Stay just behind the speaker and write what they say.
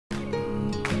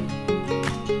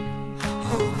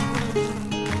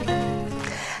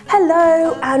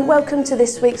Hello and welcome to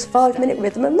this week's 5-minute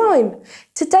rhythm and rhyme.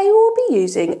 Today we'll be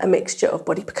using a mixture of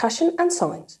body percussion and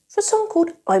signs for a song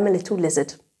called I'm a Little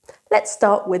Lizard. Let's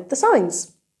start with the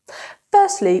signs.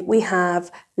 Firstly, we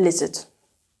have lizard.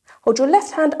 Hold your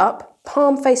left hand up,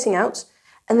 palm facing out,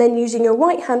 and then using your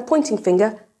right hand pointing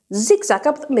finger, zigzag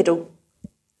up the middle.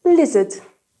 Lizard.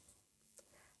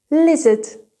 Lizard.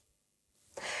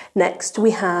 Next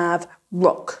we have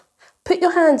rock. Put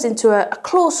your hands into a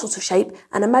claw sort of shape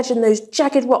and imagine those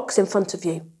jagged rocks in front of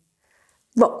you.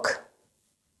 Rock.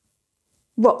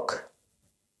 Rock.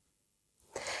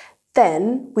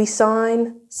 Then we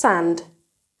sign sand.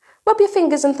 Rub your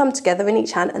fingers and thumb together in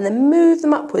each hand and then move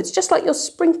them upwards, just like you're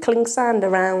sprinkling sand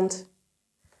around.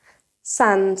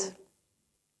 Sand.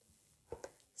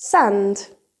 Sand.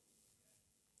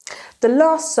 The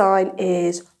last sign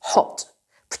is hot.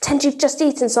 Pretend you've just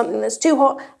eaten something that's too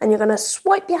hot and you're going to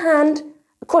swipe your hand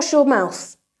across your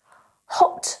mouth.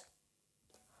 Hot.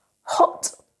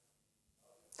 Hot.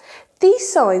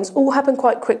 These signs all happen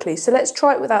quite quickly, so let's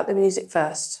try it without the music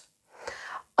first.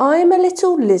 I'm a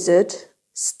little lizard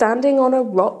standing on a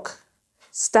rock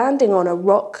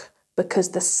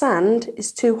because the sand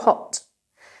is too hot.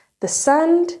 The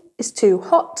sand is too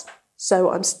hot,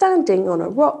 so I'm standing on a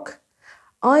rock.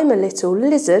 I'm a little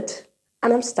lizard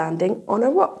and I'm standing on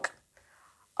a rock.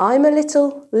 I'm a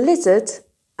little lizard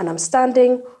and I'm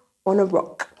standing on a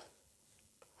rock.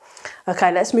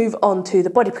 Okay, let's move on to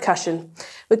the body percussion.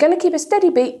 We're going to keep a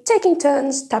steady beat, taking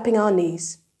turns tapping our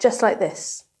knees, just like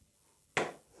this.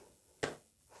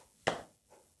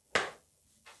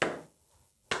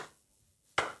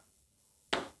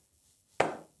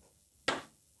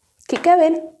 Keep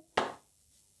going.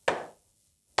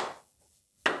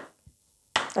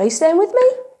 Are you staying with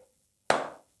me?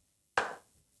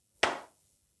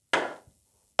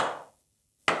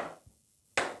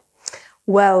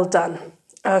 Well done.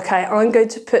 Okay, I'm going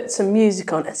to put some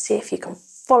music on and see if you can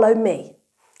follow me.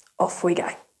 Off we go.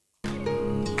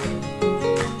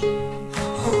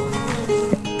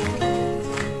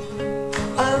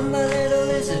 I'm a little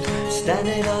lizard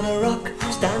standing on a rock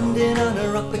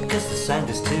because the sand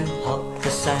is too hot. The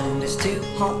sand is too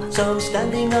hot, so I'm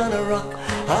standing on a rock.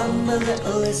 I'm a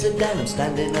little lizard and I'm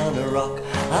standing on a rock.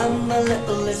 I'm a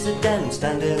little lizard and I'm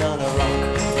standing on a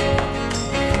rock.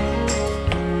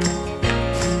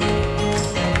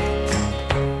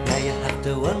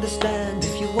 Understand,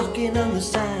 if you're walking on the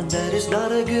sand, that is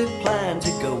not a good plan to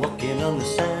go walking on the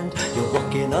sand. You're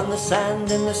walking on the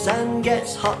sand and the sand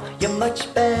gets hot. You're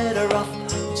much better off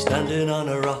standing on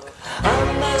a rock.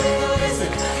 I'm a little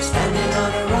lizard standing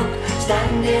on a rock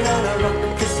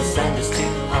because the sand is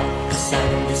too hot. The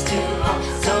sand is too hot,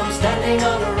 so I'm standing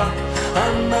on a rock.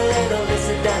 I'm a little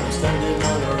lizard and I'm standing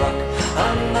on a rock.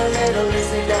 I'm a little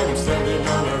lizard and I'm standing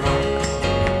on a rock.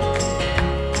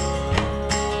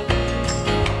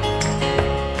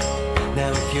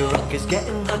 If your rock is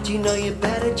getting hot, you know you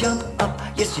better jump up.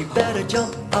 Yes, you better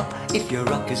jump up. If your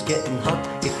rock is getting hot,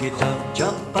 if you don't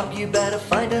jump up, you better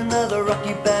find another rock.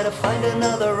 You better find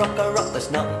another rock, a rock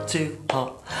that's not too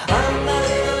hot. I'm a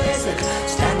little lizard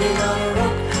standing on a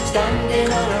rock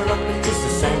because the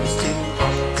sand is too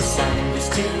hot. The sand is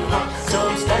too hot, so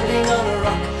I'm standing on a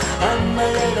rock. I'm a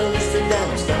little lizard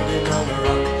and I'm standing on a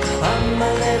rock. I'm a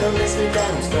little lizard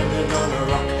and I'm standing on a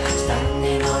rock.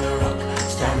 Standing on a rock.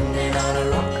 Standing on a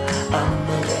rock. I'm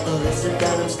a little lizard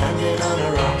and I'm standing on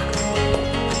a rock.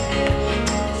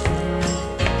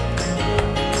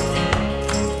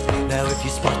 Now if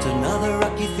you spot another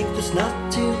rock you think that's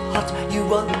not too hot, you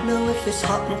won't know if it's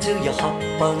hot until you hop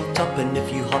on top. And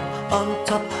if you hop on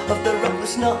top of the rock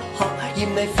that's not hot, you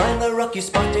may find the rock you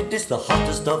spotted is the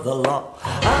hottest of the lot.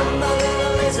 I'm a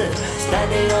little lizard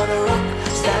standing on a rock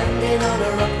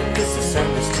because the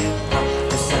sand is too hot.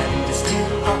 The sand is too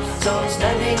hot, so I'm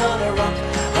standing on a rock.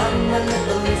 I'm a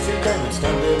little lizard and I'm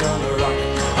standing on a rock.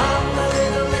 I'm a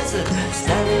little lizard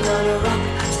standing on a rock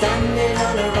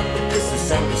because the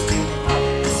sand is too hot.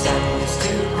 The sand is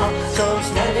too hot, so I'm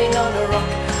standing on a rock.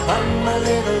 I'm a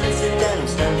little lizard and I'm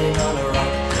standing on a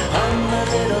rock. I'm a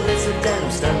little lizard and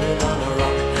I'm standing on a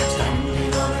rock.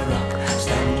 Standing on a rock,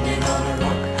 standing on a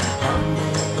rock. I'm a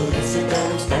little lizard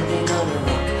and I'm standing on a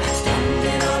rock.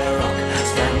 Standing on a rock,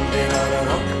 standing on a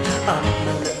rock. I'm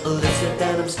a little lizard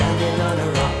and I'm standing on a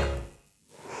rock.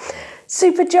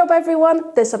 Super job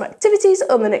everyone. There's some activities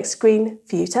on the next screen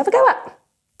for you to have a go at.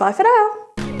 Bye for now.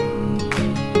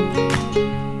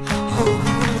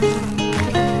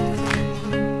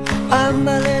 I'm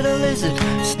a little lizard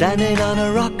standing on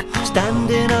a rock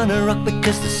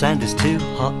because the sand is too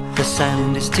hot. The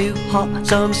sand is too hot,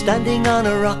 so I'm standing on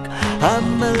a rock.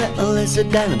 I'm a little lizard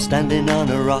and I'm standing on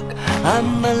a rock.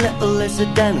 I'm a little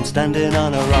lizard and I'm standing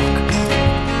on a rock.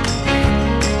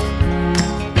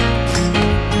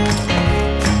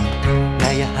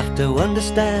 Now you have to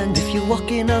understand, if you're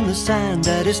walking on the sand,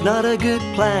 that it's not a good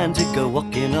plan to go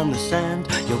walking on the sand.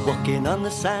 You're walking on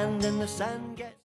the sand and the sand gets